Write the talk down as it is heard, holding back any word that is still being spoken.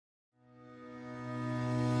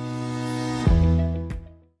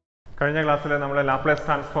കഴിഞ്ഞ ക്ലാസ്സിൽ നമ്മൾ ലാപ്ലേസ്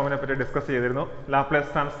ട്രാൻസ്ഫോമിനെ പറ്റി ഡിസ്കസ് ചെയ്തിരുന്നു. ലാപ്ലേസ്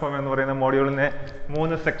ട്രാൻസ്ഫോം എന്ന് പറയുന്ന മോഡ്യൂളിനെ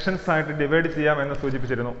 3 സെക്ഷൻസ് ആയിട്ട് ഡിവൈഡ് ചെയ്യാമെന്ന്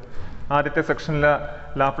സൂചിപ്പിച്ചിരുന്നു. ആദ്യത്തെ സെക്ഷനിൽ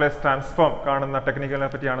ലാപ്ലേസ് ട്രാൻസ്ഫോം കാണുന്ന ടെക്നിക്കുകളെ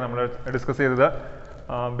പറ്റിയാണ് നമ്മൾ ഡിസ്കസ് ചെയ്തത്.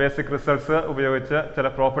 ബേസിക് റിസൾട്ട്സ് ഉപയോഗിച്ച് ചില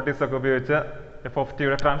പ്രോപ്പർട്ടീസ് ഒക്കെ ഉപയോഗിച്ച് എഫ് ഓഫ്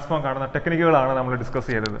ടിയുടെ ട്രാൻസ്ഫോം കാണുന്ന ടെക്നിക്കുകളാണ് നമ്മൾ ഡിസ്കസ്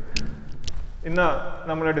ചെയ്തത്. ഇന്ന്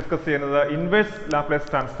നമ്മൾ ഡിസ്കസ് ചെയ്യുന്നത് ഇൻവേഴ്സ് ലാപ്ലേസ്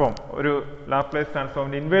ട്രാൻസ്ഫോം, ഒരു ലാപ്ലേസ്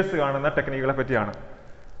ട്രാൻസ്ഫോമിന്റെ ഇൻവേഴ്സ് കാണുന്ന ടെക്നിക്കുകളെ പറ്റിയാണ്.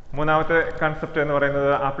 മൂന്നാമത്തെ കൺസെപ്റ്റ് എന്ന് പറയുന്നത്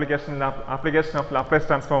ആപ്ലിക്കേഷൻ ഓഫ് ലാപ്ലേസ്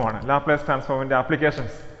ട്രാൻസ്ഫോം ആണ്. ലാപ്ലേസ് ട്രാൻസ്ഫോമിന്റെ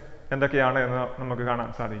ആപ്ലിക്കേഷൻസ് എന്തൊക്കെയാണ് എന്ന് നമുക്ക് കാണാൻ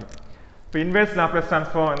സാധിക്കും. ഇപ്പോൾ ഇൻവേഴ്സ് ലാപ്ലേസ്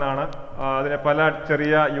ട്രാൻസ്ഫോം എന്നാണ്, അതിനെ പല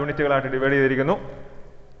ചെറിയ യൂണിറ്റുകളായിട്ട് ഡിവൈഡ് ചെയ്തിരിക്കുന്നു.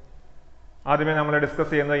 ആദ്യമേ നമ്മൾ ഡിസ്കസ്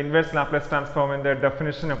ചെയ്യുന്നത് ഇൻവേഴ്സ് ലാപ്ലേസ് ട്രാൻസ്ഫോമിന്റെ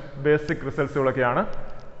ഡെഫിനിഷനും ബേസിക് റിസൾട്ട്സുകളൊക്കെയാണ്.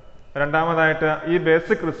 രണ്ടാമതായിട്ട് ഈ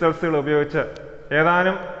ബേസിക് റിസൾട്ട്സുകൾ ഉപയോഗിച്ച്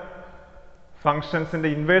ഏതാനും ഫംഗ്ഷൻസിന്റെ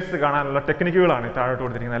ഇൻവേഴ്സ് കാണാനുള്ള ടെക്നിക്കുകളാണ് താഴോട്ട്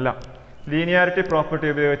കൊടുത്തിരിക്കുന്നത്. എല്ലാം ലീനിയാരിറ്റി പ്രോപ്പർട്ടി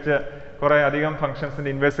ഉപയോഗിച്ച് കുറേ അധികം ഫംഗ്ഷൻസിന്റെ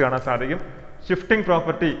ഇൻവേഴ്സ് കാണാൻ സാധിക്കും. Shifting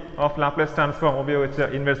property of Laplace transform ഉപയോഗിച്ച്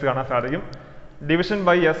ഇൻവേഴ്സ് കാണാൻ സാധിക്കും. ഡിവിഷൻ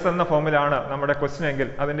ബൈ എസ് എന്ന ഫോമിലാണ് നമ്മുടെ ക്വസ്റ്റ്യൻ എങ്കിൽ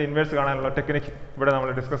അതിന്റെ ഇൻവേഴ്സ് കാണാനുള്ള ടെക്നിക്ക് ഇവിടെ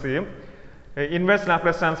നമ്മൾ ഡിസ്കസ് ചെയ്യും. Inverse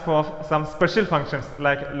Laplace transform of some special functions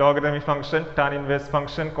like logarithmic function, tan inverse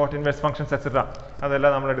function, cot inverse functions etcetera,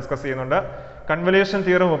 അതെല്ലാം നമ്മൾ ഡിസ്കസ് ചെയ്യുന്നുണ്ട്. കൺവല്യൂഷൻ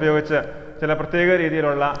തിയറം ഉപയോഗിച്ച് ചില പ്രത്യേക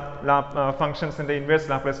രീതിയിലുള്ള ഫംഗ്ഷൻസിന്റെ ഇൻവേഴ്സ്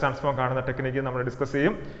ലാപ്ലേസ് ട്രാൻസ്ഫോം കാണുന്ന ടെക്നിക്ക് നമ്മൾ ഡിസ്കസ്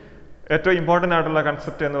ചെയ്യും. ഏറ്റവും ഇമ്പോർട്ടൻ്റ് ആയിട്ടുള്ള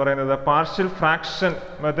കൺസെപ്റ്റ് എന്ന് പറയുന്നത് പാർഷ്യൽ ഫ്രാക്ഷൻ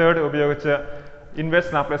മെത്തേഡ് ഉപയോഗിച്ച്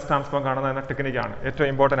ഇൻവേഴ്സ് ലാപ്ലേസ് ട്രാൻസ്ഫോം കാണുന്ന ടെക്നിക്കാണ് ഏറ്റവും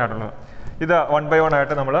ഇമ്പോർട്ടൻ്റ് ആയിട്ടുള്ളത്. ഇത് 1 by 1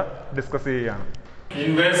 ആയിട്ട് നമ്മൾ ഡിസ്കസ് ചെയ്യുകയാണ്.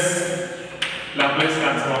 Inverse Laplace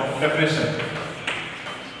transform definition: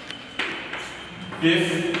 if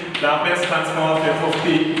Laplace transform of f of t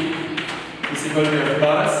is equal to f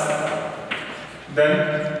bar s, then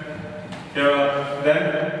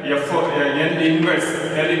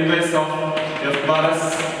L inverse of f bar s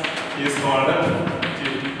is called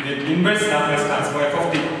the inverse Laplace transform f of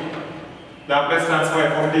t. Laplace transform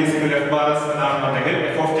f of t is equal to f bar s എന്നാണെന്നുണ്ടെങ്കിൽ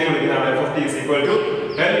f of t വിളിക്കുന്നതാണ് f of t is equal to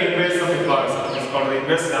L inverse of f bar s, is called the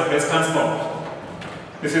inverse Laplace transform.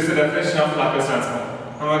 This is the definition of Laplace transform.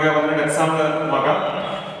 നമുക്ക് ഒരു example നോക്കാം.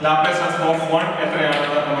 Laplace transform of 1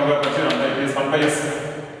 എത്രയാണെന്ന് നമുക്ക് പഠിച്ചിട്ടുണ്ട്. It is 1 by s.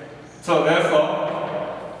 So therefore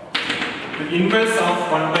the inverse of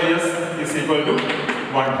 1 by s is equal to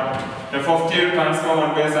 1. f of t transform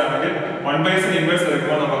 1 by s ആണെങ്കിൽ 1 by s inverse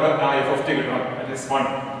എടുക്കുമ്പോൾ നമുക്ക് ആ f of t കിട്ടണം. That is 1.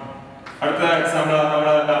 അടുത്ത example നമ്മൾ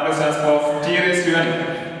Laplace transform of t raised to n,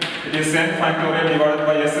 it is n factorial divided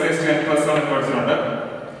by s raised to n plus 1 എന്ന് പഠിച്ചിട്ടുണ്ട്.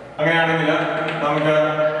 അങ്ങനെയാണെങ്കിൽ നമുക്ക്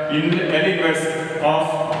L inverse of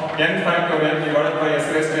n factorial divided by s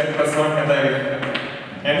raised to n plus 1 എന്തായിരിക്കും?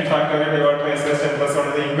 n factorial divided by s raised to n plus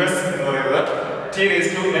 1 inverse എന്ന് പറയുന്നത് t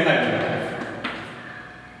raised to n ആയിരിക്കും.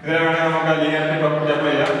 ഇതിനെ വേണമെങ്കിൽ നമുക്ക് ലീനിയറിറ്റി പ്രോപ്പർട്ടി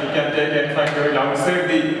അപ്ലൈ ചെയ്യാം. We can take n factorial outside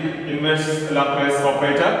the inverse Laplace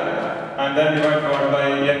operator and then divide by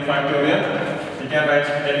n factorial. We can write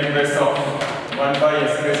L inverse of 1 by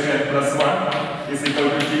s raised to n plus 1 is equal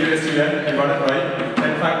to t raised to n divided by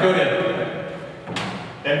n factorial.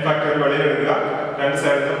 n factorial വെളിയിൽ എടുക്കുക, രണ്ട്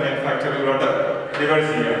സൈഡിലും n factorialോട്ട് divide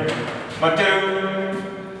ചെയ്യുക. മറ്റൊരു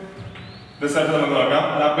result നമുക്ക് നോക്കാം.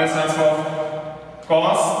 Laplace transform of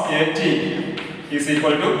cos at is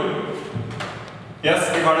equal to s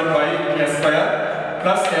divided by s square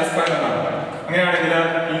plus s square എന്നാണ്. അങ്ങനെയാണെങ്കിൽ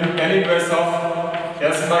L inverse of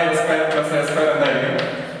s by s square plus s square എന്തായിരിക്കും?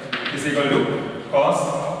 is equal to cos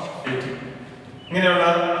at. ഇങ്ങനെയുള്ള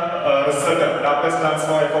result Laplace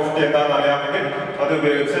transform f of t എന്താണെന്ന് അറിയാമെങ്കിൽ അത്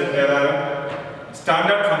ഉപയോഗിച്ച് ഏതാനും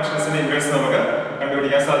standard ഫംഗ്ഷൻസിന്റെ inverse നമുക്ക്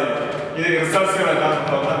കണ്ടുപിടിക്കാൻ സാധിക്കും. ഈ റിസൾട്ട്സുകളെല്ലാം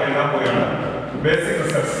നമ്മൾ എഴുതാൻ പോവുകയാണ്. Basic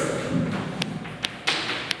results.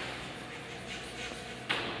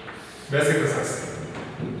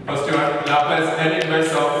 First one, Laplace L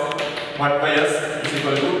inverse of 1 by s is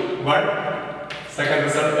equal to 1. Second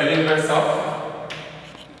result, L inverse of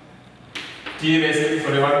t raised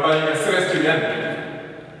to 1 by s raised to n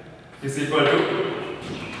is equal to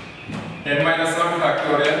n minus 1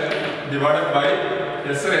 factorial divided by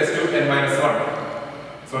s raised to n minus 1.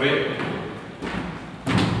 Sorry.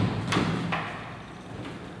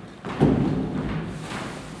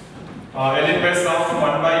 L inverse of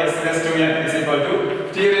 1 by s raised to n is equal to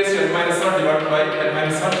t raised to n minus 1 divided by n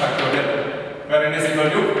minus 1 factorial, where n is equal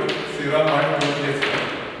to 0, 1, 2, 3, 4.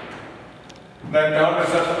 Then third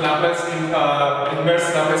result, Laplace inverse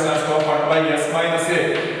Laplace transform 1 by s minus a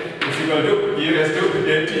is equal to e raised to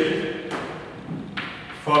at.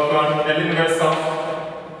 Fourth one, L inverse of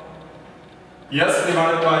s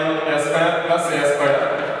divided by s square plus a square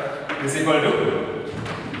is equal to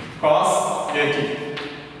cos at.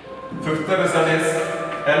 Fifth result is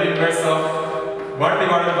L inverse of 1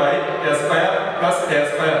 divided by s square plus a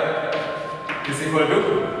square is equal to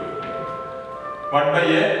 1 by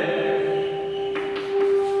a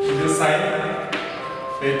into sin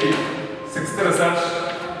 80. Sixth result,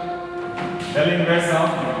 L inverse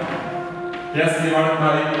of S divided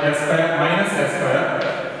by S square minus S square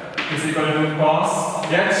is equal to cos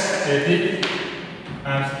H 80.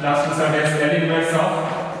 And last result is L inverse of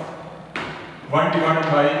 1 divided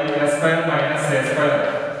by S square minus A square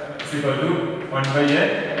is equal to 1 by A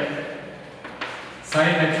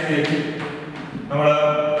sin H 80. നമ്മൾ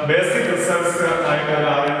basic results ആയിട്ടുള്ള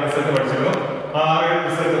ആറ് result പഠിച്ചിരുന്നു. ആ ആറ്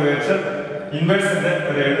result ഉപയോഗിച്ച് ഇൻവേഴ്സിന്റെ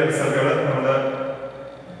ഒരു 7 റിസൾട്ടുകൾ നമ്മൾ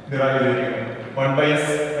derive ചെയ്തിരിക്കുന്നു. 1 by s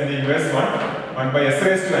and inverse 1 by s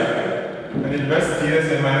raised to n and inverse t raised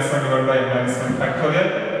to n minus 1 divided by n minus 1 factorial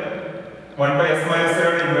 1 by s minus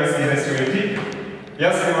 3 inverse e raised to 80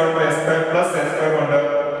 s divided by s square plus s square ഉണ്ട്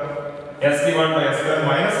s divided by s square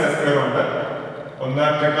minus s square ഉണ്ട്. ഒന്ന്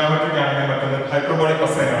trigonometric ആണെങ്കിൽ മറ്റൊന്ന് hyperbolic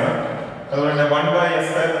cosine ആണ്. അതുപോലെ തന്നെ 1 by s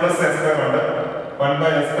square plus s square ഉണ്ട്, 1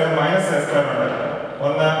 by s square minus s square ഉണ്ട്.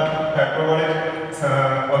 ഒന്ന് ഹൈപ്പർബോളിക്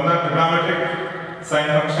ഒന്ന് ട്രിഗണോമെട്രിക് സൈൻ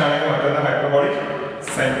ഫംഗ്ഷൻ ആണെങ്കിൽ മറ്റൊന്ന് ഹൈപ്പർബോളിക്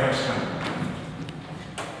സൈൻ ഫംഗ്ഷൻ ആണ്.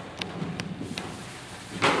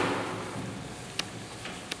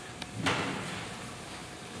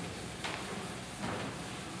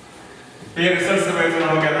 ഈ റിസൾട്ട്സ് ഉപയോഗിച്ച്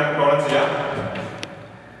നമുക്ക് എന്താണ് പ്രോബ്ലം ചെയ്യാം.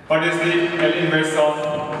 What is the L inverse of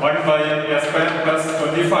 1 by s square plus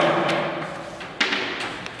 25?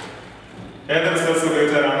 ഏത് റിസൾട്ട്സ്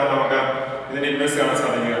ഉപയോഗിച്ചാലാണ് നമുക്ക് ഇതിന്റെ ഇൻവേഴ്സ് കാണാൻ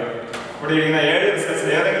സാധിക്കുക? ഇവിടെ ഇരിക്കുന്ന 7 റിസൾട്ട്സ്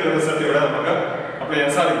ഏതെങ്കിലും ഒരു റിസൾട്ട് ഇവിടെ നമുക്ക് അപ്ലൈ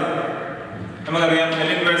ചെയ്യാൻ സാധിക്കും. നമുക്കറിയാം L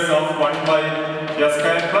inverse of 1 by s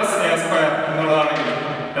square plus a square എന്നുള്ളതാണെങ്കിൽ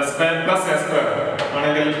s square plus a square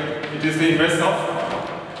ആണെങ്കിൽ it is the inverse of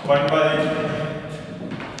 1 by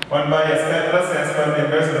s square plus a square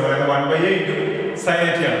inverse എന്ന് പറയുന്നത് 1 by a into sin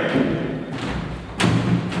 80 ആണ്.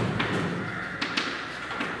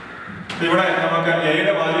 ഇവിടെ നമുക്ക് a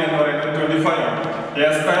യുടെ value എന്ന് പറയുന്നത് 25 ആണ്. a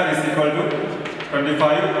square is equal to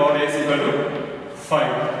 25 or a is equal to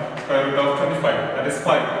 5 square root of 25, that is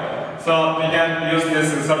 5. So we can use this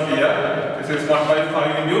result here. This is 1 by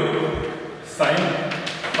 5 into sin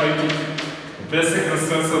 5t. Basic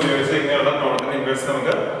results ഉപയോഗിച്ച് ഇങ്ങനെയുള്ള പ്രോബ്ലത്തിന് inverse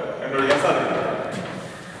നമുക്ക് കണ്ടുപിടിക്കാൻ സാധിക്കും.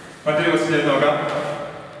 മറ്റൊരു question ചെയ്ത് നോക്കാം.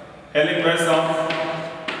 L inverse of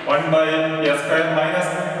 1 by s square minus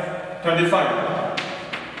 25.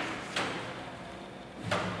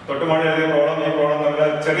 തൊട്ടുമുകളിൽ എഴുതിയ problem ഈ പ്രോബ്ലം നമ്മൾ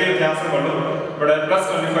ചെറിയ വ്യത്യാസം കൊണ്ടു. ഇവിടെ പ്ലസ്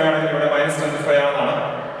 25 ആണെങ്കിൽ ഇവിടെ മൈനസ് 25 ആണെന്നാണ്.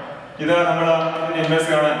 ഇത് നമ്മൾ ഇൻവേഴ്സ്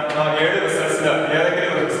കാണാൻ ആ 7 റിസൾട്ട്സിൽ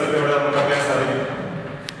ഏതെങ്കിലും ഒരു റിസൾട്ട് ഇവിടെ നമുക്ക് അറിയാൻ സാധിക്കും.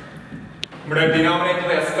 ഇവിടെ ഡിനോമിനേറ്റർ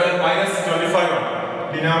s square minus 25 ആണ്.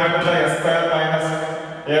 ഡിനോമിനേറ്ററിൽ s square minus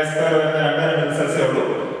a square വരുന്ന രണ്ട് റിസൾട്ട്സേ ഉള്ളൂ.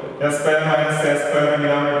 s square minus a square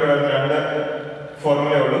denominator വരുന്ന രണ്ട്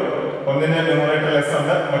ഫോർമുലേ ഉള്ളൂ. ഒന്നിന്റെ ന്യൂമറേറ്ററിൽ s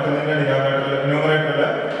ഉണ്ട്, മറ്റൊന്നിന്റെ ന്യൂമറേറ്ററിൽ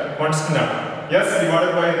കോൺസ്റ്റന്റ് ആണ്. s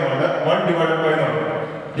divided by എന്നുണ്ട്, 1 divided by എന്നുണ്ട്.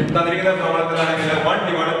 ഈ തന്നിരിക്കുന്ന പ്രോബ്ലത്തിലാണെങ്കിൽ 1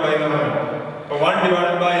 divided by എന്നുള്ളതാണ്. അപ്പോൾ 1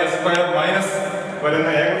 divided by s square minus വരുന്ന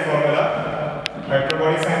ഏക formula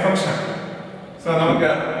hyperbolic sine function. So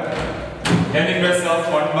നമുക്ക് n inverse of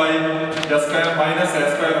 1 by s square minus a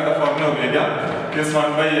square എന്ന ഫോർമുല ഉപയോഗിക്കാം. This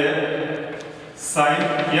 1 by a sin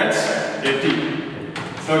h 80.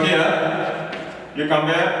 So here you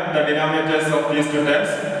compare the denominators of these two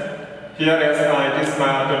terms. Here it is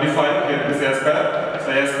 25, here it is a square. So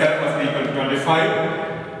a square must be equal to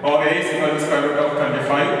 25 or a is equal to square root of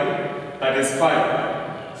 25, that is 5.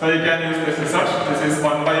 So you can use this result. This is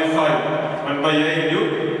 1 by 5, 1 by a into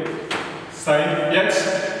sin h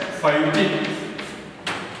 5t.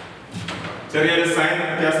 ചെറിയൊരു sign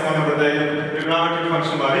വ്യത്യാസം വന്നപ്പോഴത്തേക്ക് trigonometric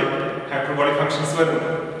function മാറി hyperbolic functions വരുന്നു.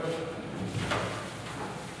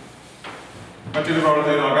 മറ്റൊരു problem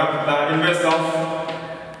ചെയ്ത് നോക്കാം. The inverse of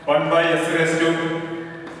 1 by s raised to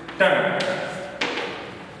 10.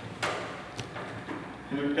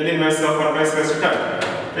 L inverse of 1 by s raised to 10.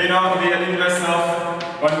 We know the L inverse of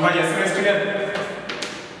 1 by s raised to n.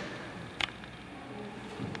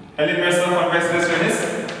 L inverse of 1 by s raised to n is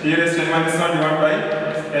e raised to n minus 1 divided by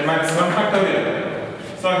n minus 1 factorial.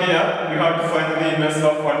 So here we have to find the inverse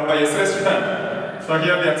of 1 by s raised to 10. So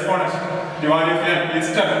here the exponent, the value of n is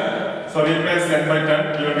 10. So replace n by 10,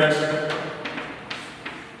 you will get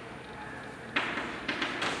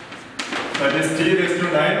that is t raised to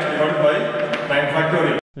 9 divided by 9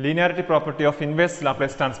 factorial. Linearity property of inverse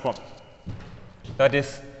Laplace transform. That is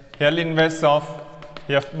L inverse of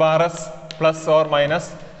f bar s plus or minus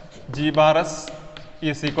g bar s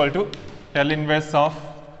is equal to L inverse of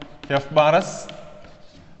f bar s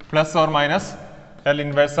plus or minus L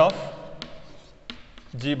inverse of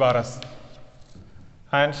g bar s,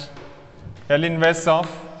 and L inverse of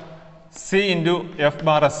c into f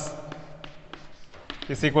bar s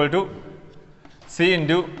is equal to c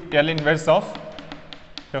into L inverse of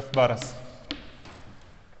f bar s.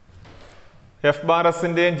 F bar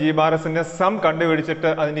എസിൻ്റെയും G bar എസിൻ്റെയും some കണ്ടുപിടിച്ചിട്ട്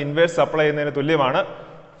അതിൻ്റെ inverse apply ചെയ്യുന്നതിന് തുല്യമാണ്.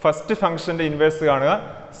 First ഫംഗ്ഷൻ്റെ inverse കാണുക,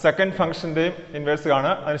 second ഫംഗ്ഷൻ്റെയും inverse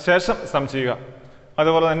കാണുക, അതിനുശേഷം some ചെയ്യുക.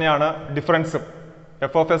 അതുപോലെ തന്നെയാണ് ഡിഫറൻസും.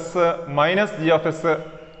 F of S minus G of S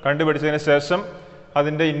കണ്ടുപിടിച്ചതിന് ശേഷം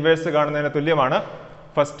അതിൻ്റെ ഇൻവേഴ്സ് കാണുന്നതിന് തുല്യമാണ്.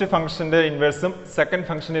 ഫസ്റ്റ് ഫംഗ്ഷൻ്റെ ഇൻവേഴ്സും സെക്കൻഡ്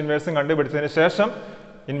ഫംഗ്ഷൻ്റെ ഇൻവേഴ്സും കണ്ടുപിടിച്ചതിന് ശേഷം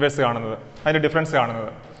ഇൻവേഴ്സ് കാണുന്നത്, അതിൻ്റെ ഡിഫറൻസ്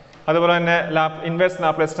കാണുന്നത്. അതുപോലെ തന്നെ inverse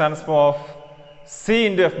Laplace transform of C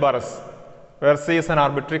into F bar S, where C is an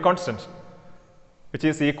arbitrary constant, which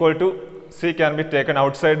is equal to C can be taken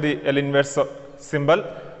outside the L inverse symbol.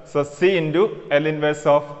 So C into L inverse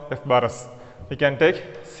of F bar S. We can take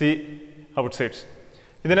C outside.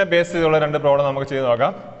 ഇതിനെ base ചെയ്തുള്ള രണ്ട് problem നമുക്ക് ചെയ്ത്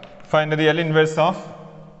നോക്കാം. Find the L inverse of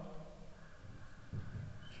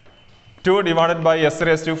 2 divided by S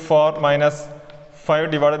raised to 4 minus 5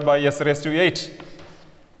 divided by S raised to 8.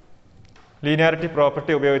 Linearity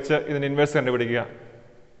property ഉപയോഗിച്ച് ഇതിന് inverse കണ്ടുപിടിക്കുക.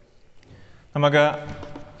 നമുക്ക്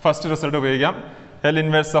ഫസ്റ്റ് റിസൾട്ട് ഉപയോഗിക്കാം. L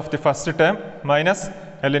inverse of the first term minus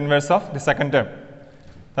L inverse of the second term.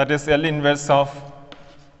 That is L inverse of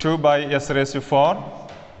 2 by S raised to 4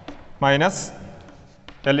 minus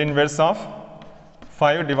L inverse of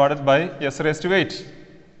 5 divided by S raised to 8,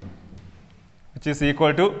 which is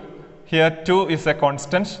equal to, here 2 is a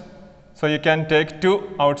constant, so you can take 2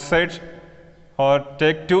 outside or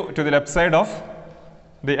take 2 to the left side of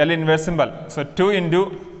the L inverse symbol. So 2 into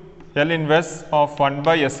L inverse of 1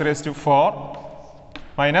 by S raised to 4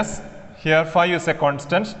 minus, here 5 is a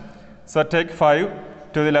constant, so take 5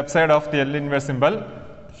 to the left side of the L inverse symbol,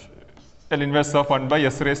 L inverse of 1 by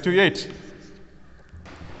S raised to 8.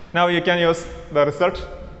 Now you can use the result.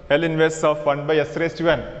 L inverse of 1 by S raised to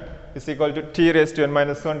n is equal to t raised to n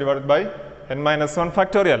minus 1 divided by n minus 1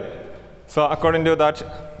 factorial. So according to that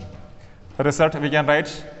result, we can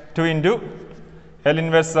write 2 into L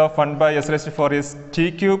inverse of 1 by S raised to 4 is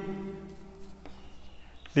t cube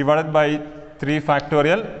divided by 3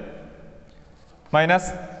 factorial minus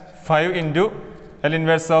 5 into L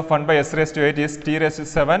inverse of 1 by S raised to 8 is t raised to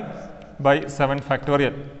 7 by 7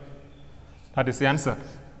 factorial. That is the answer.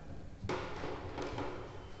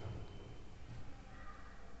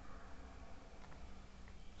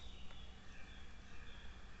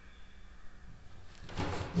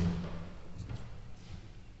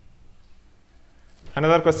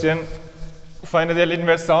 Another question, find the L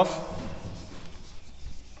inverse of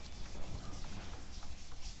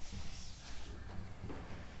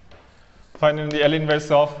the L inverse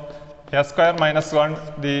of S square minus 1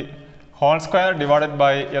 the whole square divided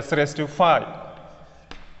by S raised to 5.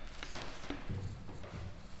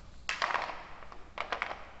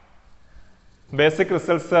 Basic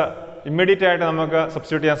results immediate ആയിട്ട് നമുക്ക്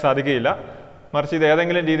substitute ചെയ്യാൻ സാധിക്കുകയില്ല. മറിച്ച് ഇത്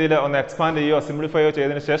ഏതെങ്കിലും രീതിയിൽ ഒന്ന് expand ചെയ്യുകയോ സിംപ്ലിഫൈയോ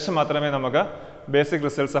ചെയ്തതിന് ശേഷം മാത്രമേ നമുക്ക് ബേസിക്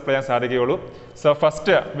റിസൾട്ട്സ് അപ്ലൈ ചെയ്യാൻ സാധിക്കുകയുള്ളൂ. So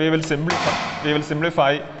first we will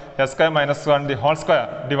simplify S square minus 1 the whole square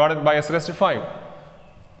divided by S raised to 5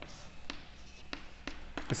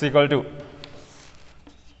 is equal to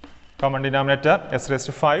common denominator S raised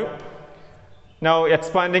to 5. Now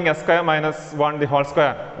expanding S square minus 1 the whole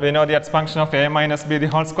square, we know the expansion of A minus B the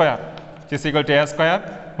whole square, which is equal to A square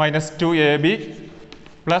minus 2AB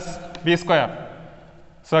plus B square.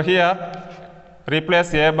 So here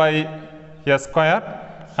replace A by S square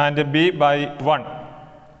and B by 1.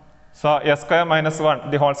 So S square minus 1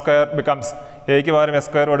 the whole square becomes A ക്ക് പകരം S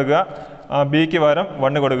square കൊടുക്കുക, B ക്ക് പകരം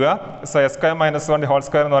 1 കൊടുക്കുക. So S square minus 1 the whole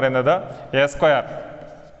square എന്ന് പറയുന്നത് A square,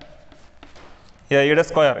 A യുടെ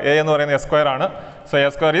square, A എന്ന് പറയുന്നത് S square ആണ്. So A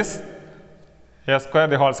square is A square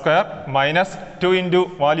the whole square minus 2 into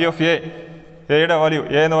value of A, A യുടെ വാല്യൂ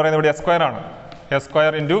A എന്ന് പറയുന്നത് ഇവിടെ S square ആണ്, S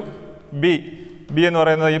square into B, B എന്ന്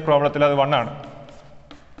പറയുന്നത് ഈ പ്രോബ്ലത്തിൽ അത് 1 ആണ്,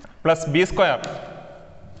 plus B square,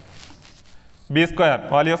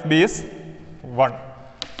 value of B is 1.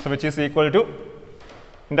 So which is equal to,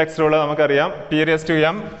 index rule നമുക്കറിയാം, P raised to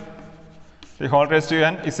M the whole raised to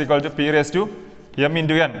n is equal to P raised to M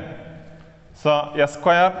into n. So S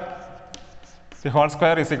square the whole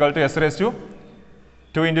square is equal to S raised to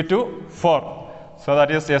 2 into 2, 4. So that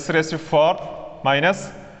is S raised to 4 minus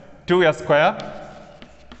 2S square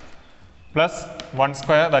plus 1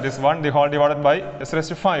 square, that is 1 the whole divided by S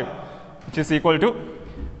raised to 5, which is equal to,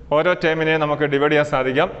 ഓരോ ടേമിനെ നമുക്ക് divide ചെയ്യാൻ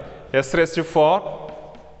സാധിക്കാം. S raised to 4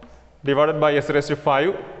 divided by S raised to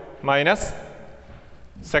 5 minus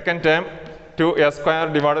second term 2S square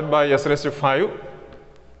divided by S raised to 5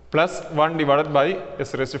 plus 1 divided by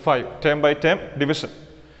S raised to 5, term by term division.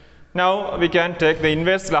 Now we can take the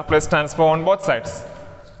inverse Laplace transform on both sides.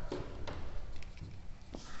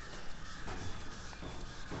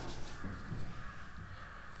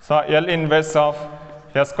 So L inverse of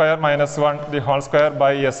S square minus 1 the whole square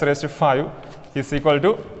by S raised to 5 is equal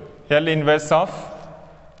to L inverse of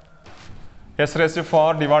s raised to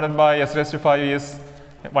 4 divided by s raised to 5 is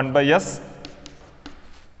 1 by s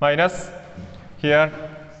minus here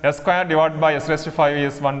s square divided by s raised to 5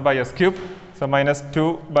 is 1 by s cube. So minus 2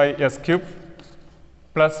 by s cube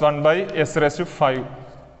plus 1 by s raised to 5.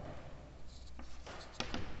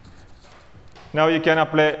 Now you can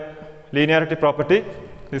apply linearity property.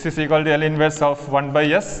 This is equal to L inverse of 1 by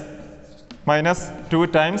s minus 2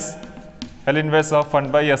 times L inverse of 1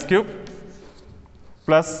 by s cube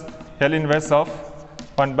plus L inverse of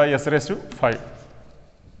 1 by s raised to 5,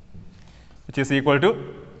 which is equal to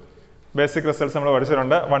basic results.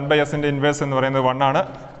 1 by s into inverse in 1 ആണ്,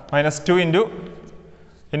 minus 2 into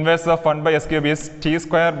inverse of 1 by s cube is t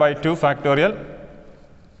square by 2 factorial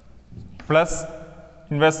plus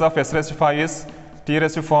inverse of s raised to 5 is t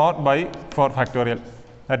raised to 4 by 4 factorial.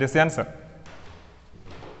 That is the answer.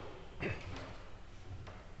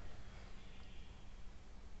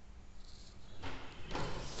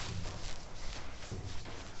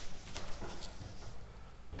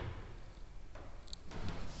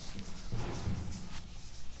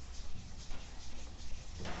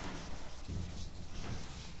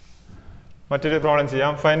 മറ്റൊരു problem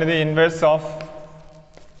ചെയ്യാം. Find the inverse of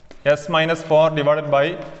s minus 4 divided by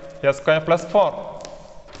s square plus 4.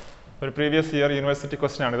 ഒരു previous year university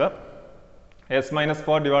question ആണിത്. s minus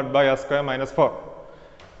 4 divided by s square minus 4.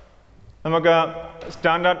 നമുക്ക്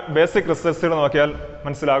standard basic റിസൾട്ട്സുകൾ നോക്കിയാൽ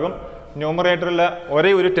മനസ്സിലാകും. ന്യൂമറേറ്ററിൽ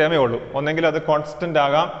ഒരേ ഒരു ടേമേ ഉള്ളൂ. ഒന്നെങ്കിൽ അത് കോൺസ്റ്റന്റ്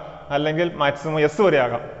ആകാം, അല്ലെങ്കിൽ മാക്സിമം s വരെ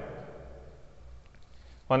ആകാം.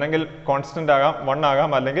 ഒന്നെങ്കിൽ കോൺസ്റ്റന്റ് ആകാം, 1 ആകാം,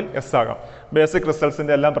 അല്ലെങ്കിൽ s ആകാം. ബേസിക്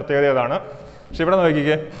റിസൾട്ട്സിന്റെ എല്ലാം പ്രത്യേകത അതാണ്. പക്ഷെ ഇവിടെ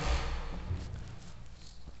നോക്കിക്കേ,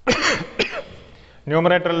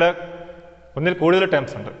 ന്യൂമറേറ്ററിൽ ഒന്നിൽ കൂടുതൽ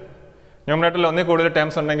ടേംസ് ഉണ്ട്. ന്യൂമറേറ്ററിൽ ഒന്നിൽ കൂടുതൽ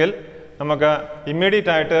ടേംസ് ഉണ്ടെങ്കിൽ നമുക്ക്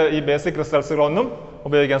ഇമ്മീഡിയറ്റ് ആയിട്ട് ഈ ബേസിക് റിസൾട്ട്സുകളൊന്നും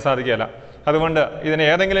ഉപയോഗിക്കാൻ സാധിക്കില്ല. അതുകൊണ്ട് ഇതിനെ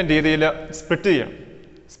ഏതെങ്കിലും രീതിയിൽ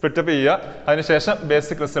സ്പ്ലിറ്റപ്പ് ചെയ്യുക, അതിനുശേഷം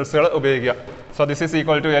ബേസിക് റിസൾട്ട്സുകൾ ഉപയോഗിക്കുക. So this is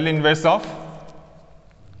equal to L inverse of,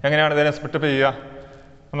 എങ്ങനെയാണ് ഇതിനെ സ്പ്ലിറ്റപ്പ് ചെയ്യുക?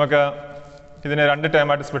 നമുക്ക് ഇതിനെ രണ്ട്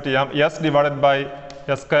ടേമായിട്ട് സ്പ്ലിറ്റ് ചെയ്യാം. s divided by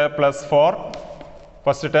s square plus 4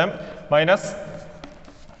 first term minus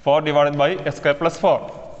 4 divided by s square plus 4.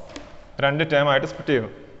 രണ്ട് ടേം ആയിട്ട് സ്പ്ലിറ്റ്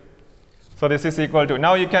ചെയ്യുന്നു. So this is equal to,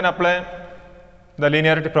 now you can apply the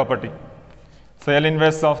linearity property. So L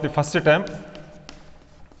inverse of the first term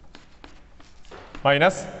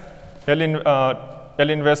minus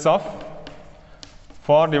L inverse of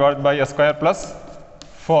 4 divided by s square plus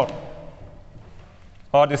 4,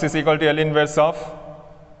 or this is equal to L inverse of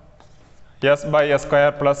s by s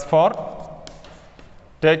square plus 4.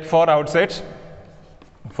 Take 4 outside,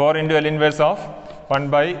 4 into L inverse of 1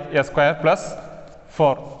 by s square plus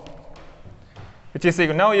 4, which is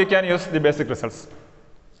equal. Now you can use the basic results.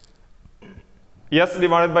 s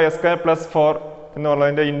divided by s square plus 4 എന്ന്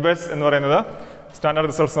പറയുന്നതിൻ്റെ inverse എന്ന് പറയുന്നത് standard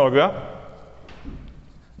results നോക്കുക.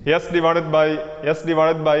 s divided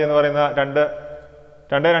by എന്ന് പറയുന്ന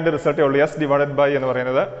രണ്ട് റിസൾട്ടേ ഉള്ളൂ. s divided by എന്ന്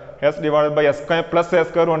പറയുന്നത് s divided by s square plus a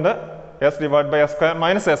square ഉണ്ട്, s divided by s square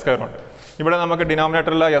minus a square ഉണ്ട്. ഇവിടെ നമുക്ക്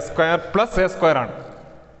ഡിനോമിനേറ്ററിൽ s square plus a square ആണ്.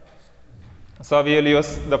 So we will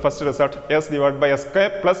use the first result, s divided by s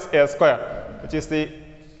square plus a square, which is the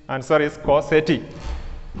answer is cos at.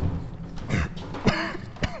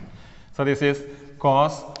 So this is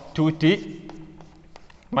cos 2t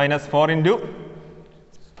minus 4 into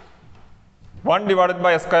 1 divided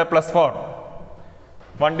by s square plus 4.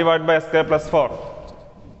 1 divided by s square plus 4.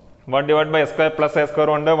 1 divided by s square plus a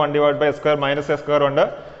square ഉണ്ട്, 1 divided by s square minus a square ഉണ്ട്.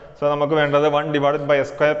 So നമുക്ക് വേണ്ടത് 1 divided by s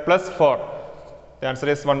square plus 4. The answer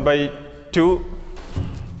is 1 by 2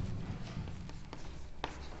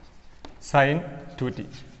 sin 2t.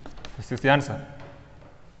 This is the answer.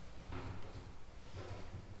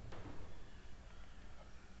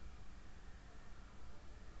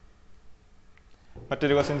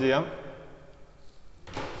 മറ്റൊരു question ചെയ്യാം.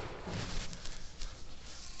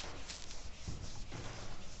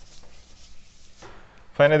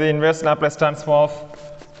 Find the inverse Laplace transform of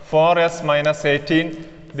 4s minus 18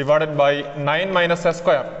 divided by 9 minus s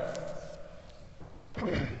square.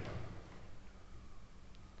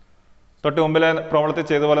 തൊട്ട് മുമ്പിലെ പ്രോബ്ലത്തിൽ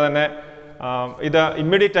ചെയ്ത പോലെ തന്നെ ഇത്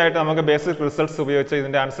ഇമ്മീഡിയറ്റ് ആയിട്ട് നമുക്ക് ബേസിക് റിസൾട്ട്സ് ഉപയോഗിച്ച്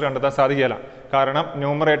ഇതിൻ്റെ ആൻസർ കണ്ടെത്താൻ സാധിക്കില്ല. കാരണം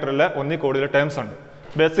ന്യൂമറേറ്ററിൽ ഒന്നിൽ കൂടുതൽ ടേംസ് ഉണ്ട്.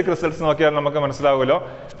 ബേസിക് റിസൾട്ട്സ് നോക്കിയാൽ നമുക്ക് മനസ്സിലാവുമല്ലോ,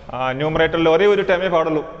 ന്യൂമറേറ്ററിൽ ഒരേ ഒരു ടേമേ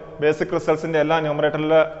പാടുള്ളൂ. ബേസിക് റിസൾട്ട്സിൻ്റെ എല്ലാ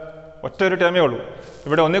ന്യൂമറേറ്ററിൽ ഒറ്റ ഒരു ടേമേ ഉള്ളൂ.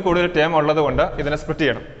 ഇവിടെ ഒന്നിൽ കൂടുതൽ ടേം ഉള്ളത് കൊണ്ട് ഇതിനെ സ്പ്ലിറ്റ്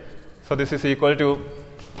ചെയ്യണം. So this is equal to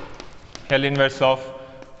L inverse of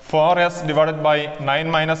 4s divided by 9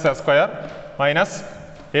 minus s square minus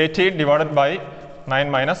 18 divided by 9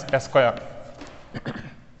 minus s square.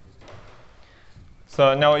 So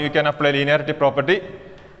now you can apply linearity property.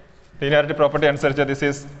 Linearity property അനുസരിച്ച് this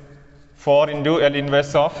is 4 into L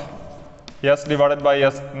inverse of S divided by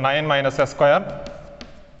S 9 minus S square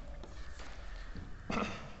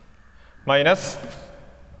minus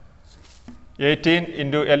 18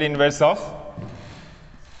 into L inverse of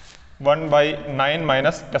 1 by 9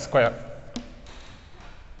 minus S square,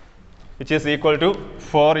 which is equal to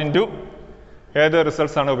 4 into ഏത്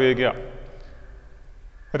results ആണ് ഉപയോഗിക്കുക.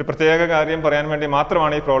 ഒരു പ്രത്യേക കാര്യം പറയാൻ വേണ്ടി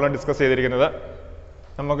മാത്രമാണ് ഈ പ്രോബ്ലം ഡിസ്കസ് ചെയ്തിരിക്കുന്നത്.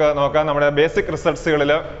 നമുക്ക് നോക്കാം, നമ്മുടെ ബേസിക്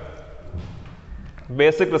റിസൾട്ട്സുകളിൽ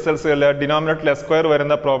ഡിനോമിനേറ്ററിൽ എസ് സ്ക്വയർ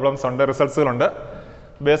വരുന്ന പ്രോബ്ലംസ് ഉണ്ട്, റിസൾട്ട്സുകളുണ്ട്.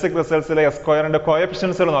 ബേസിക് റിസൾട്ട്സിലെ എസ് സ്ക്വയറിൻ്റെ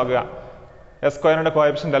കോയഫിഷ്യൻസുകൾ നോക്കുക. എസ് സ്ക്വയറിൻ്റെ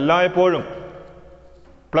കോയഫിഷ്യൻ്റ് എല്ലായ്പ്പോഴും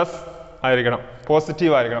പ്ലസ് ആയിരിക്കണം,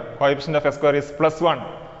 പോസിറ്റീവ് ആയിരിക്കണം. Coefficient of S square is +1.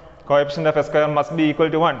 Coefficient of S square must be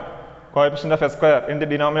equal to 1. Coefficient of S square in the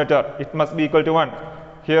denominator, it must be equal to 1.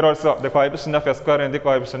 Here also, the coefficient of S square in the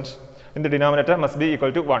coefficient in the denominator must be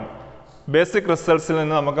equal to 1. Basic results il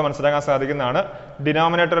ninnu namukku മനസ്സിലാക്കാൻ സാധിക്കുന്നതാണ്.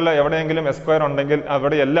 ഡിനോമിനേറ്ററിൽ എവിടെയെങ്കിലും S square ഉണ്ടെങ്കിൽ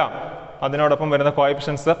അവിടെയെല്ലാം അതിനോടൊപ്പം വരുന്ന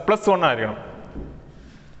coefficients +1 ആയിരിക്കണം.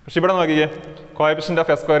 പക്ഷെ ഇവിടെ നോക്കിക്കേ, coefficient of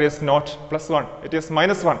S square is not +1, it is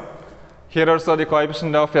 -1. Here also the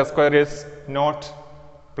coefficient of S square is not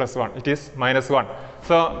 +1, it is -1.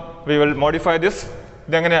 So we will modify this.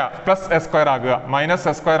 ഇതെങ്ങനെയാ പ്ലസ് എസ് സ്ക്വയർ ആകുക? മൈനസ്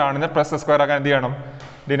എസ് സ്ക്വയർ ആണെന്ന് plus S square ആക്കാൻ എന്ത് ചെയ്യണം?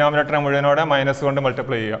 Denominator മുഴുവനോടെ minus കൊണ്ട്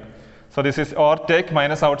multiply ചെയ്യുക. So this is or take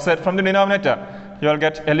minus out side from the denominator. You will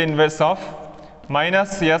get L inverse of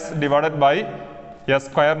minus S divided by S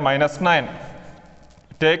square minus 9.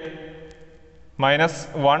 Take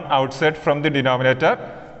 -1 outside from the denominator.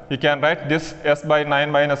 You can write this s by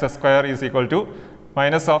 9 minus s square is equal to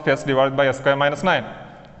minus of s divided by s square minus 9.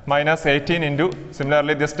 Minus 18 into,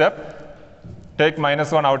 similarly this step, take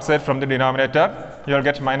 -1 outside from the denominator. You will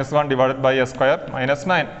get -1 divided by s square minus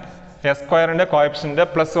 9. s square ന്റെ coefficient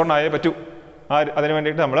 +1 ആയേ പറ്റൂ. അതിനു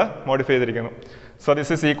വേണ്ടിയിട്ട് നമ്മൾ modify ചെയ്തിരിക്കുന്നു. So this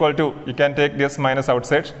is equal to, you can take this minus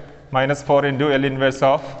outside, -4 into L inverse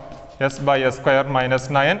of s by s square minus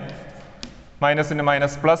 9. Minus into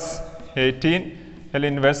minus plus 18 L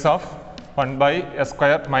inverse of 1 by s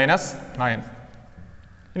square minus 9.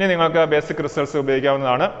 ഇനി നിങ്ങൾക്ക് basic results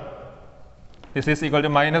ഉപയോഗിക്കാവുന്നതാണ്. This is equal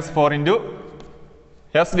to -4 into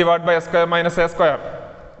s divided by s square minus a square.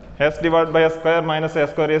 S divided by s square minus a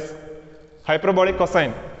square is hyperbolic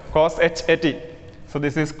cosine, cos h at. So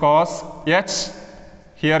this is cos h.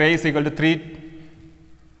 Here a is equal to 3.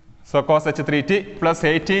 So cos h 3t plus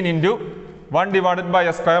 18 into 1 divided by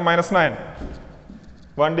s square minus 9.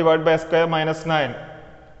 1 divided by s square minus 9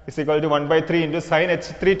 is equal to 1 by 3 into sin h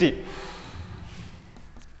 3t.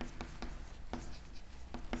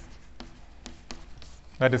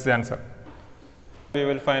 That is the answer. We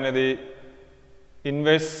will find the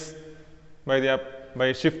inverse by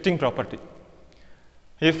shifting property.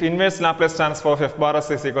 If inverse Laplace transform of f bar s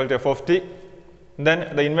is equal to f of t, then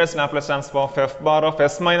the inverse Laplace transform of f bar of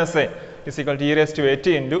s minus a is equal to e raised to at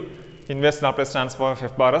into inverse Laplace transform of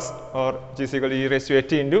f bar s, or g is equal to e raised to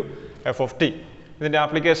at into f of t. ഇതിൻ്റെ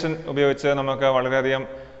application ഉപയോഗിച്ച് നമുക്ക് വളരെയധികം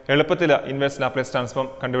എളുപ്പത്തിൽ inverse Laplace transform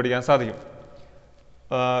കണ്ടുപിടിക്കാൻ സാധിക്കും.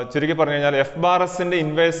 ചുരുക്കി പറഞ്ഞു കഴിഞ്ഞാൽ എഫ് ബാർ എസിൻ്റെ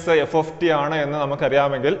ഇൻവേഴ്സ് എഫ് ഓഫ് ടി ആണ് എന്ന്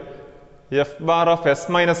നമുക്കറിയാമെങ്കിൽ F bar of S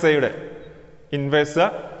minus എയുടെ ഇൻവേഴ്സ്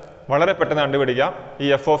വളരെ പെട്ടെന്ന് കണ്ടുപിടിക്കാം. ഈ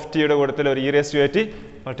എഫ് ഓഫ് ടിയുടെ കൂട്ടത്തിൽ ഒരു E raise to A T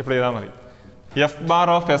multiply ചെയ്താൽ മതി. F bar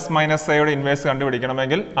of S minus എയുടെ ഇൻവേഴ്സ്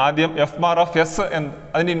കണ്ടുപിടിക്കണമെങ്കിൽ ആദ്യം എഫ് ബാർ ഓഫ് എസ്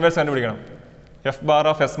അതിൻ്റെ ഇൻവേഴ്സ് കണ്ടുപിടിക്കണം. F bar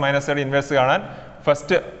of S minus എയുടെ ഇൻവേഴ്സ് കാണാൻ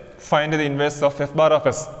first find the inverse of F bar of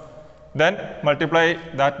S, then multiply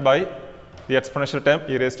that by the exponential term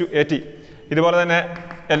E raise to A T. ഇതുപോലെ തന്നെ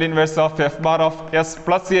L inverse of F bar of S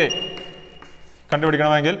plus A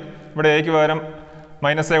കണ്ടുപിടിക്കണമെങ്കിൽ ഇവിടെ എക്ക് പകരം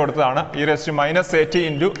minus A കൊടുത്തതാണ്. E raise to minus A T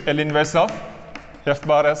into L inverse of F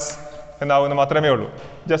bar S എന്നാവുന്ന മാത്രമേ ഉള്ളൂ.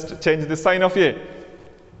 Just change the sign of A.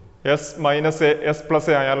 S minus A S plus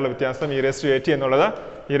A ആയാലുള്ള വ്യത്യാസം E raise to A T എന്നുള്ളത്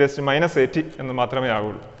E raise to minus A T എന്ന് മാത്രമേ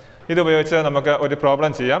ആവുള്ളൂ. ഇതുപയോഗിച്ച് നമുക്ക് ഒരു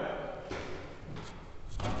പ്രോബ്ലം ചെയ്യാം.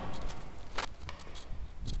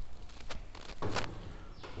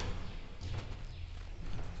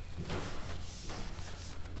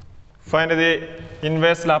 Find the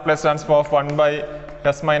inverse Laplace transform of 1 by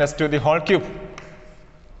s minus 2 the whole cube.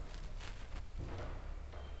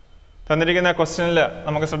 തന്നിരിക്കുന്ന ക്വസ്റ്റ്യനിൽ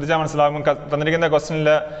നമുക്ക് ശ്രദ്ധിച്ചാൽ മനസ്സിലാകും, തന്നിരിക്കുന്ന ക്വസ്റ്റ്യനിൽ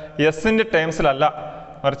എസിൻ്റെ ടേംസിലല്ല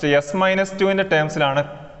മറിച്ച് എസ് മൈനസ് ടുവിൻ്റെ ടേംസിലാണ്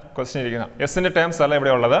ക്വസ്റ്റ്യൻ ഇരിക്കുന്നത്. എസിൻ്റെ ടേംസ് അല്ല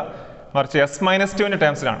ഇവിടെ ഉള്ളത്, മറിച്ച് എസ് മൈനസ് ടുവിൻ്റെ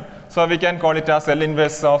ടേംസിലാണ്. So we can call it as L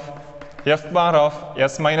inverse of F bar of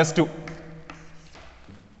S minus 2.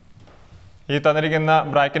 ഈ തന്നിരിക്കുന്ന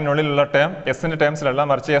ബ്രാക്കറ്റിനുള്ളിലുള്ള ടേം എസിൻ്റെ ടേംസിലല്ല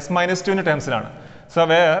മറിച്ച് എസ് മൈനസ് ടുവിൻ്റെ ടേംസിലാണ്. So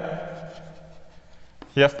where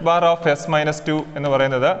F bar of S minus 2 എന്ന്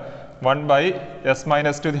പറയുന്നത് 1 by s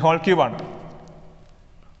minus 2 the whole cube ആണ്.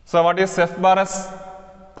 So what is f bar s?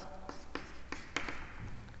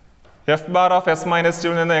 F bar of S minus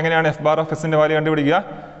ടുവിൽ നിന്ന് എങ്ങനെയാണ് എഫ് ബാർ ഓഫ് എസിൻ്റെ വാല്യൂ കണ്ടുപിടിക്കുക?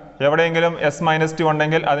 എവിടെയെങ്കിലും എസ് മൈനസ് ടു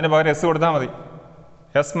ഉണ്ടെങ്കിൽ അതിന് പകരം എസ് കൊടുത്താൽ മതി.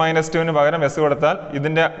 എസ് മൈനസ് ടുവിന് പകരം എസ് കൊടുത്താൽ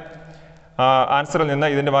ഇതിൻ്റെ ആൻസറിൽ നിന്ന്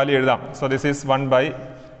ഇതിൻ്റെ വാല്യൂ എഴുതാം. So this is 1 by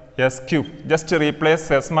s cube. Just replace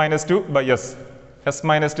S minus two by S. S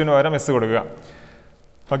minus ടുവിന് പകരം എസ് കൊടുക്കുക.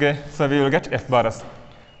 Okay, so we will get f bar s.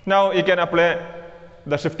 Now you can apply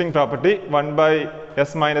the shifting property 1 by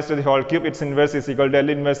s minus 2 the whole cube. Its inverse is equal to L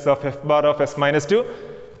inverse of f bar of s minus 2.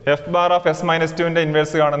 f bar of s minus 2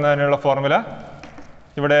 inverse കാണുന്നതിനുള്ള formula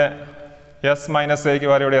ഇവിടെ s minus a ക്ക്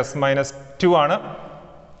പകരം ഇവിടെ s minus 2 ആണ്.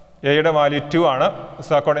 a യുടെ value 2 ആണ്.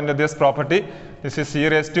 So according to this property, this is e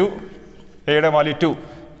raised to a യുടെ value 2.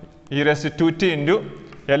 e raised to 2t into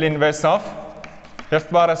L inverse of f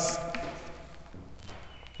bar s.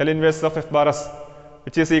 L inverse of f bar s,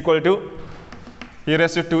 which is equal to e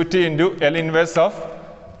raised to 2t into L inverse of,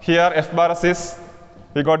 here f bar s is,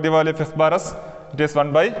 we got the value of f bar s, it is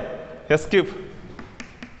 1 by s cube,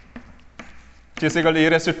 which is equal to e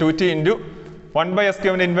raised to 2t into 1 by s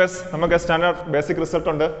cube inverse. നമുക്ക് standard basic result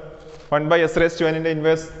ഉണ്ട്. 1 by s raised to n into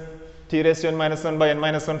inverse t raised to n minus 1 by n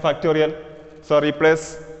minus 1 factorial. So replace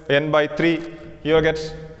n by 3, you will get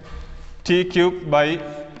t cube by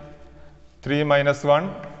 3 minus 1,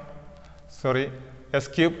 sorry, s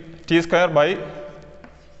cube t square by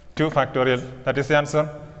 2 factorial. That is the answer.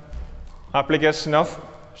 Application of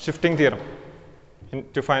shifting theorem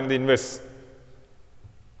to find the inverse.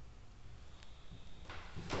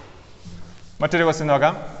 മറ്റൊരു question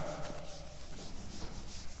നോക്കാം.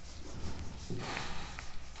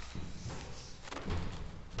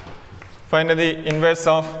 Find the inverse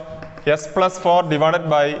of s plus 4 divided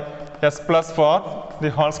by s plus 4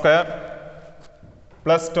 the whole square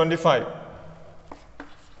plus 25.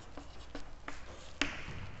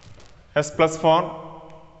 s plus 4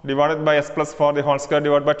 divided by s plus 4 the whole square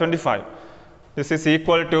divided by 25. This is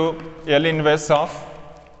equal to L inverse of,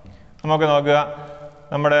 നമുക്ക് നോക്കുക,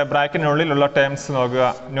 നമ്മുടെ ബ്രാക്കറ്റിനുള്ളിലുള്ള terms നോക്കുക.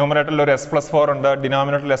 ന്യൂമറേറ്ററിൽ ഒരു S plus 4 ഉണ്ട്,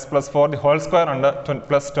 ഡിനോമിനേറ്ററിൽ S plus 4 the whole square ഉണ്ട്,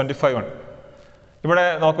 plus 25 ഉണ്ട്. ഇവിടെ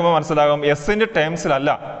നോക്കുമ്പോൾ മനസ്സിലാകും എസിൻ്റെ ടേംസിലല്ല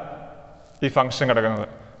ഈ ഫംഗ്ഷൻ കിടക്കുന്നത്,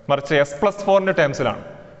 മറിച്ച് എസ് പ്ലസ് 4ൻ്റെ ടേംസിലാണ്.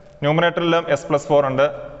 ന്യൂമറേറ്ററിലും എസ് പ്ലസ് 4 ഉണ്ട്,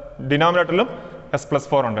 ഡിനോമിനേറ്ററിലും എസ് പ്ലസ്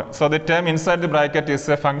 4 ഉണ്ട്. So the term inside the bracket is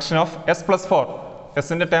A function of S plus 4.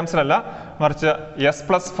 എസിൻ്റെ ടേംസിലല്ല, മറിച്ച് എസ്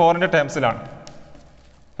പ്ലസ് 4ൻ്റെ ടേംസിലാണ്.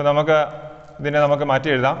 അപ്പോൾ നമുക്ക് ഇതിനെ നമുക്ക്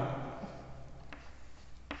മാറ്റി എഴുതാം.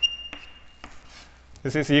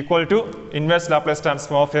 This is equal to inverse Laplace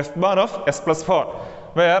transform of f bar of s plus 4,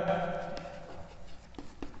 where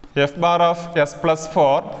f bar of s plus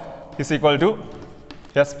 4 is equal to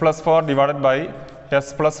s plus 4 divided by s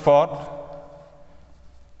plus 4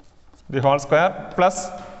 the whole square plus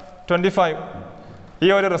 25. ഈ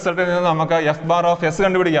ഒരു റിസൾട്ടിൽ നിന്ന് നമുക്ക് F bar of S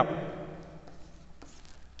കണ്ടുപിടിക്കാം.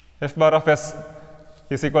 F bar of S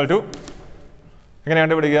is equal to, എങ്ങനെ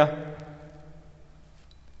കണ്ടുപിടിക്കുക?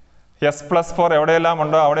 S plus 4 എവിടെയെല്ലാം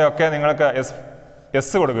ഉണ്ടോ അവിടെയൊക്കെ നിങ്ങൾക്ക്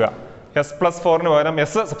എസ് കൊടുക്കുക. എസ് പ്ലസ് 4ന് പകരം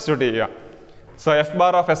എസ് സബ്സ്റ്റിറ്റ്യൂട്ട് ചെയ്യുക. So F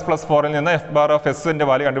bar of S plus 4ൽ നിന്ന് എഫ് ബാർ ഓഫ് എസിൻ്റെ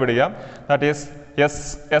വാല്യൂ കണ്ടുപിടിക്കാം. That is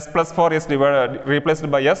S plus 4 is replaced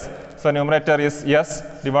by S. So numerator is S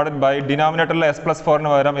divided by ഡിനോമിനേറ്ററിലെ S plus 4ന്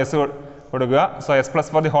പകരം S കൊടുക്കുക. So S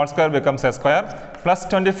plus 4 the whole square becomes S square plus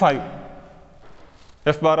 25.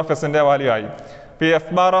 F bar of എസിൻ്റെ value ആയി. ഇപ്പോൾ ഈ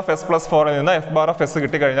F bar of S plus 4ൽ നിന്ന് F bar of S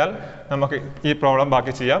കിട്ടിക്കഴിഞ്ഞാൽ നമുക്ക് ഈ പ്രോബ്ലം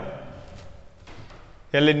ബാക്കി ചെയ്യാം.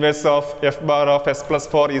 L inverse of f bar of s plus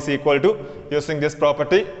 4 is equal to, using this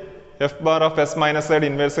property, f bar of s minus a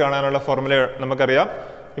inverse കാണാനുള്ള formula നമുക്കറിയാം.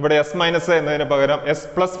 ഇവിടെ s minus a എന്നതിന് പകരം s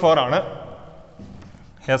plus 4 ആണ്.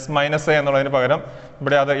 s minus a എന്നുള്ളതിന് പകരം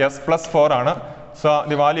ഇവിടെ അത് s plus 4 ആണ്. So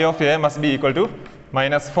the value of a must be equal to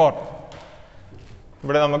minus 4.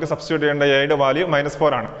 ഇവിടെ നമുക്ക് സബ്സ്റ്റിറ്റ്യൂട്ട് ചെയ്യേണ്ട a യുടെ വാല്യൂ minus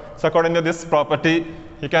 4 ആണ്. So according to this property,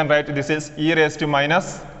 you can write this is e raised to minus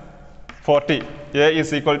 40. A is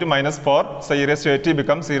equal to minus 4. So e raised to 80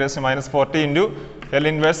 becomes e raised to minus 40 into L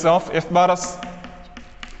inverse of f bar s,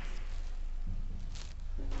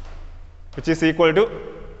 which is equal to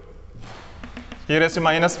e raised to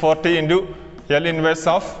minus 40 into L inverse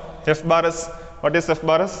of f bar s. What is f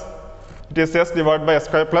bar s? It is s divided by s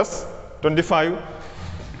square plus 25.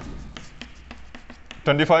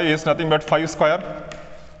 25 is nothing but 5 square,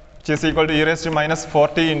 which is equal to e raised to minus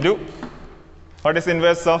 40 into, what is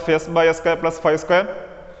inverse of s by s square plus 5 square?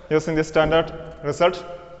 Using the standard result,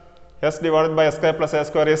 s divided by s square plus a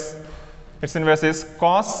square is, its inverse is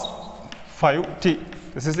cos 5t.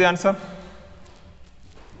 This is the answer.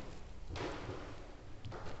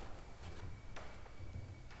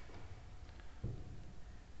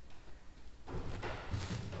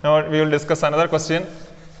 Now we will discuss another question.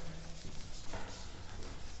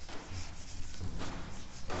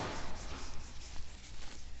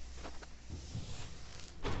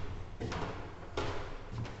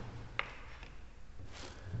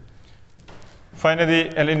 Find the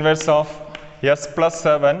L inverse of s plus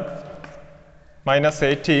 7 minus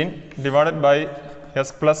 18 divided by s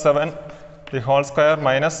plus 7 the whole square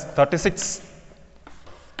minus 36,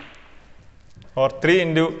 or 3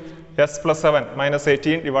 into s plus 7 minus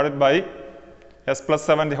 18 divided by s plus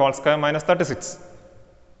 7 the whole square minus 36.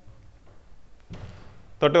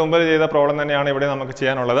 തൊട്ട് മുമ്പിൽ ചെയ്ത problem തന്നെയാണ് ഇവിടെ നമുക്ക്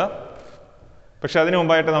ചെയ്യാനുള്ളത്. പക്ഷെ അതിനു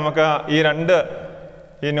മുമ്പായിട്ട് നമുക്ക്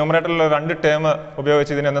ഈ ന്യൂമറേറ്ററിലുള്ള രണ്ട് ടേം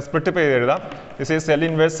ഉപയോഗിച്ച് ഇതിനെ ഒന്ന് സ്പ്ലിറ്റ് ചെയ്ത് എഴുതാം. This is L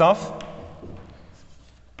inverse of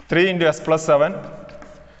 3 into s plus 7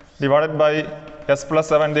 divided by s plus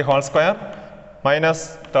 7 the whole square minus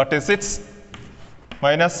 36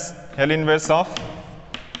 minus L inverse of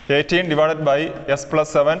 18 divided by s plus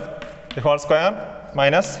 7 the whole square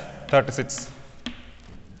minus 36.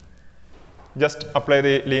 Just apply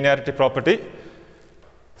the linearity property.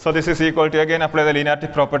 So this is equal to, again apply the linearity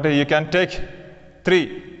property. You can take 3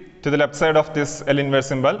 to the left side of this L inverse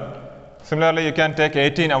symbol. Similarly, you can take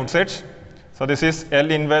 18 outside. So this is L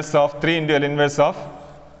inverse of 3 into L inverse of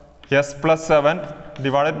s plus 7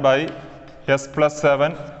 divided by s plus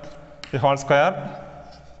 7 the whole square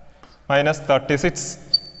minus 36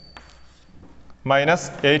 minus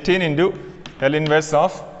 18 into L inverse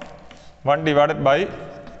of 1 divided by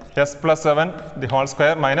s plus 7 the whole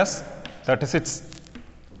square minus 36.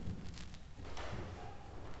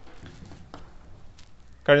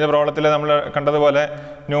 കഴിഞ്ഞ പ്രോബ്ലത്തിൽ നമ്മൾ കണ്ടതുപോലെ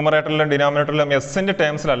ന്യൂമറേറ്ററിലും ഡിനോമിനേറ്ററിലും എസിൻ്റെ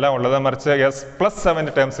ടേംസിലല്ല ഉള്ളത്, മറിച്ച് S plus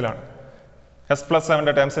 7ൻ്റെ ടേംസിലാണ്. S plus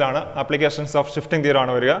 7ൻ്റെ ടേംസിലാണ്. Applications of shifting theorem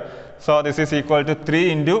ആണ് വരിക. So this is equal to 3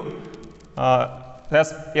 into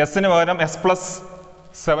എസിന് പകരം എസ് പ്ലസ്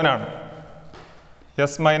 7 ആണ്.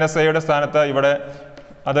 എസ് മൈനസ് എയുടെ സ്ഥാനത്ത് ഇവിടെ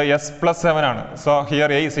അത് എസ് പ്ലസ് 7 ആണ്. So here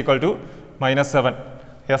A is equal to minus 7.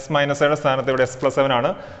 S minus എയുടെ സ്ഥാനത്ത് ഇവിടെ എസ് പ്ലസ് 7 ആണ്.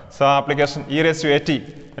 So application E raise to 80,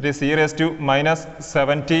 that is E raise to minus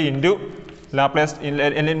 70 into Laplace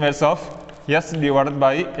L inverse of S divided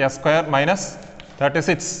by S square minus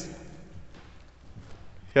 36.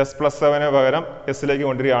 S plus 7 പകരം എസിലേക്ക്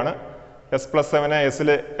കൊണ്ടുവരികയാണ്. S plus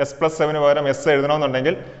 7 പകരം S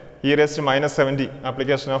എഴുതണമെന്നുണ്ടെങ്കിൽ E raise to minus 70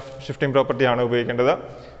 application of shifting പ്രോപ്പർട്ടിയാണ് ഉപയോഗിക്കേണ്ടത്.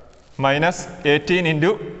 Minus 18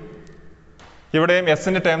 into ഇവിടെയും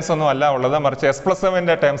എസിൻ്റെ terms ഒന്നും അല്ല ഉള്ളത്, മറിച്ച് എസ് പ്ലസ്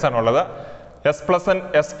 7ൻ്റെ ടേംസ് ആണ് ഉള്ളത്. എസ്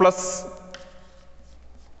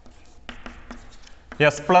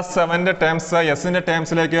പ്ലസ് 7ൻ്റെ ടേംസ് എസിൻ്റെ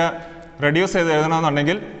ടേംസിലേക്ക് റെഡ്യൂസ് ചെയ്ത്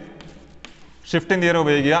എഴുതണമെന്നുണ്ടെങ്കിൽ ഷിഫ്റ്റിംഗ് തിയറം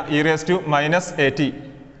ഉപയോഗിക്കുക. E raise to minus 80,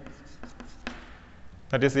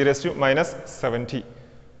 that is E raise to minus 70.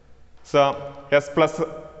 So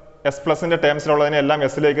S പ്ലസിൻ്റെ ടേംസിലുള്ളതിനെ എല്ലാം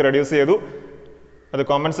എസിലേക്ക് റെഡ്യൂസ് ചെയ്തു. അത്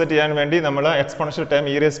കോമ്പൻസേറ്റ് ചെയ്യാൻ വേണ്ടി നമ്മൾ exponential time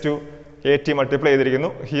E raise to 80 multiply ചെയ്തിരിക്കുന്നു.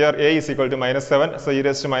 Here A is equal to minus 7. So E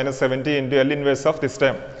raise to minus 70 into L inverse of this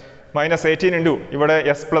time minus 18 into ഇവിടെ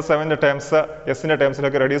S plus 7ൻ്റെ terms എസിൻ്റെ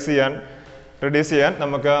ടേംസിലൊക്കെ റെഡ്യൂസ് ചെയ്യാൻ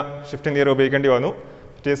നമുക്ക് ഷിഫ്റ്റിംഗ് തിയറം ഉപയോഗിക്കേണ്ടി വന്നു.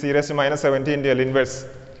 It is E raise to minus 70 into L inverse.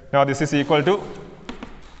 Now this is equal to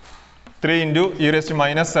 3 into E raise to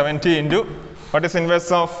minus 70 into what is inverse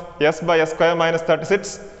of s by s square minus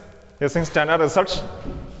 36? Using standard result,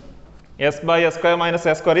 s by s square minus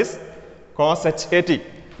s square is cos h at.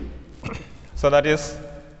 So that is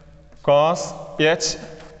cos h.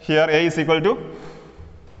 Here a is equal to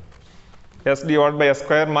s divided by s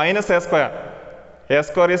square minus s square. A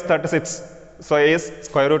square is 36. So a is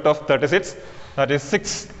square root of 36. That is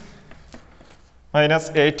 6 minus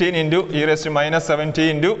 18 into e raised to minus 70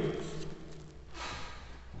 into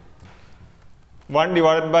 1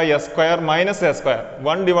 divided by s square minus s square.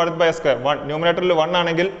 1 divided by s square. 1 ന്യൂമറേറ്ററിൽ 1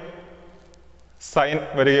 ആണെങ്കിൽ sign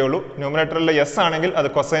വരികയുള്ളൂ. ന്യൂമറേറ്ററിൽ s ആണെങ്കിൽ അത്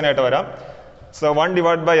cosine ആയിട്ട് വരാം. So 1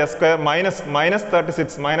 divided by s square minus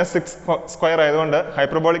 36 minus 6 square ആയതുകൊണ്ട്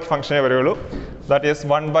hyperbolic ഫംഗ്ഷനേ വരികയുള്ളൂ. That is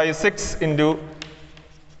 1 by 6 into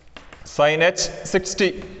sin h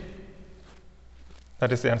 60.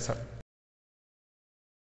 That is the answer.